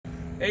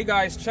Hey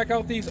guys, check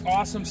out these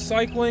awesome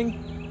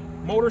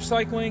cycling,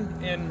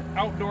 motorcycling, and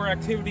outdoor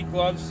activity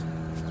gloves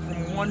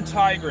from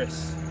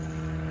OneTigris.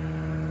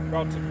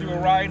 About to do a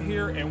ride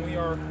here and we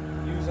are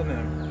using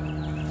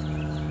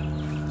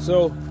them.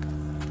 So,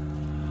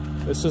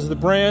 this is the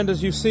brand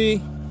as you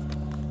see.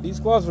 These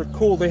gloves are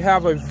cool. They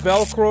have a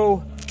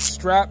Velcro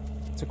strap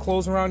to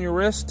close around your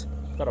wrist.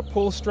 Got a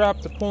pull strap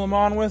to pull them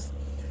on with.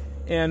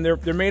 And they're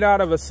made out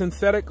of a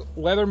synthetic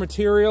leather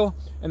material,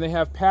 and they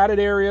have padded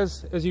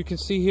areas, as you can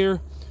see here,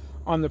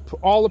 on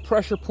all the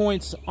pressure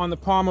points on the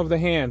palm of the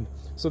hand.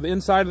 So the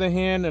inside of the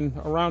hand and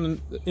around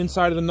the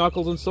inside of the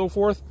knuckles and so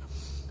forth.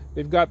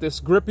 They've got this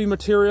grippy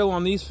material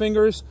on these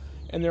fingers,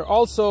 and they're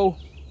also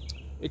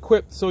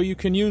equipped so you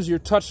can use your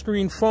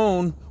touchscreen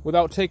phone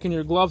without taking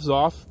your gloves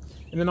off.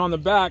 And then on the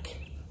back,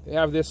 they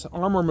have this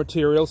armor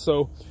material,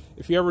 so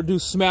if you ever do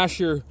smash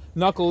your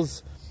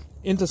knuckles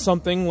into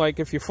something, like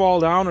if you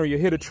fall down or you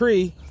hit a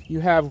tree,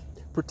 you have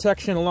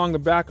protection along the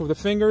back of the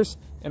fingers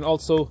and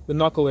also the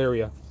knuckle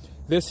area.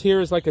 This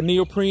here is like a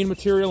neoprene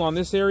material on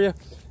this area,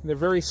 and they're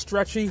very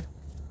stretchy,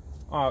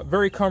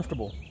 very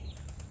comfortable.